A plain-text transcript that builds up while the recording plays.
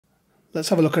let's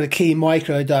have a look at a key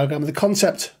micro diagram of the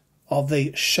concept of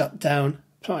the shutdown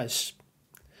price.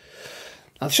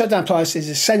 Now, the shutdown price is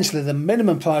essentially the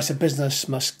minimum price a business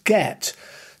must get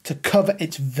to cover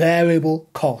its variable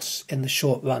costs in the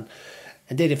short run.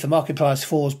 Indeed, if the market price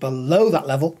falls below that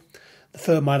level, the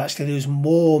firm might actually lose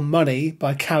more money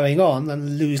by carrying on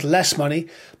and lose less money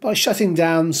by shutting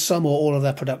down some or all of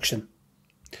their production.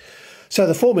 So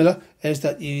the formula is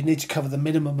that you need to cover the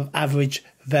minimum of average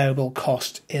variable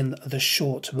cost in the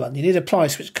short run. You need a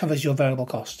price which covers your variable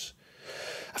costs.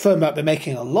 A firm might be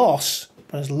making a loss,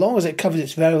 but as long as it covers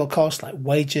its variable costs like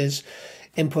wages,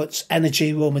 inputs,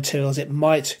 energy, raw materials, it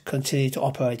might continue to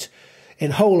operate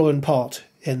in whole or in part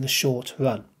in the short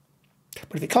run.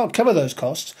 But if it can't cover those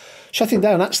costs, shutting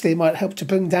down actually might help to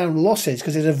bring down losses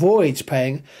because it avoids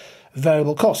paying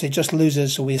variable costs. It just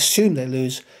loses, or we assume they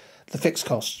lose, the fixed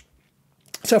costs.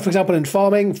 So, for example, in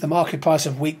farming, if the market price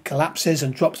of wheat collapses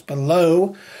and drops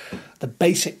below the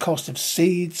basic cost of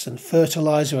seeds and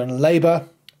fertiliser and labour,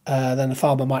 then the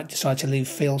farmer might decide to leave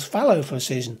fields fallow for a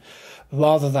season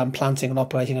rather than planting and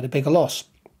operating at a bigger loss.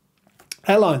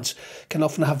 Airlines can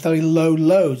often have very low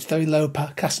loads, very low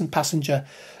passenger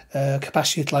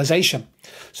capacity utilisation.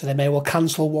 So they may well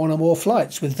cancel one or more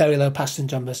flights with very low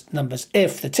passenger numbers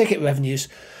if the ticket revenues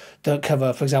don't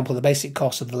cover, for example, the basic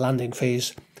cost of the landing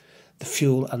fees, the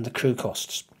fuel and the crew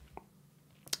costs.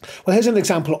 Well, here's an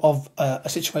example of a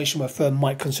situation where a firm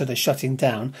might consider shutting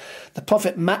down. The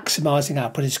profit maximising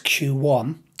output is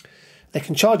Q1. They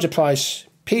can charge a price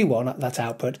P1 at that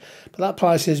output, but that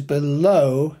price is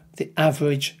below the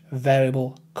average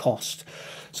variable cost.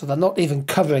 So they're not even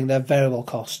covering their variable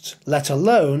costs, let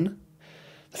alone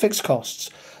the fixed costs.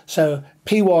 So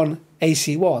P1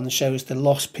 AC1 shows the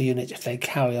loss per unit if they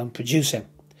carry on producing.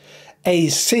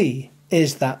 AC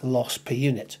is that loss per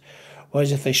unit.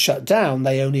 Whereas if they shut down,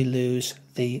 they only lose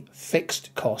the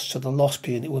fixed cost. So the loss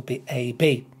per unit would be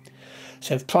AB.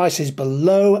 So if price is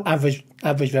below average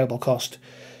variable cost,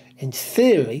 in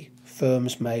theory,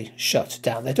 firms may shut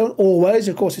down. They don't always.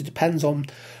 Of course, it depends on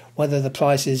whether the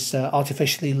price is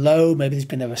artificially low. Maybe there's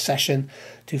been a recession.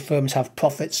 Do firms have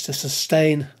profits to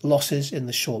sustain losses in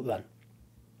the short run?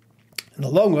 In the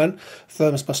long run,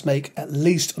 firms must make at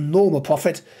least a normal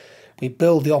profit. We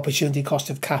build the opportunity cost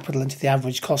of capital into the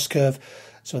average cost curve.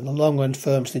 So in the long run,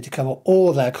 firms need to cover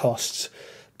all their costs.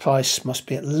 Price must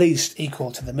be at least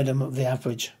equal to the minimum of the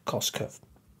average cost curve.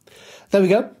 There we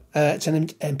go. It's an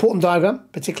important diagram,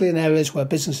 particularly in areas where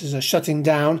businesses are shutting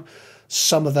down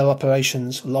some of their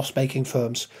operations, loss-making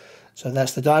firms. So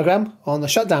that's the diagram on the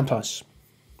shutdown price.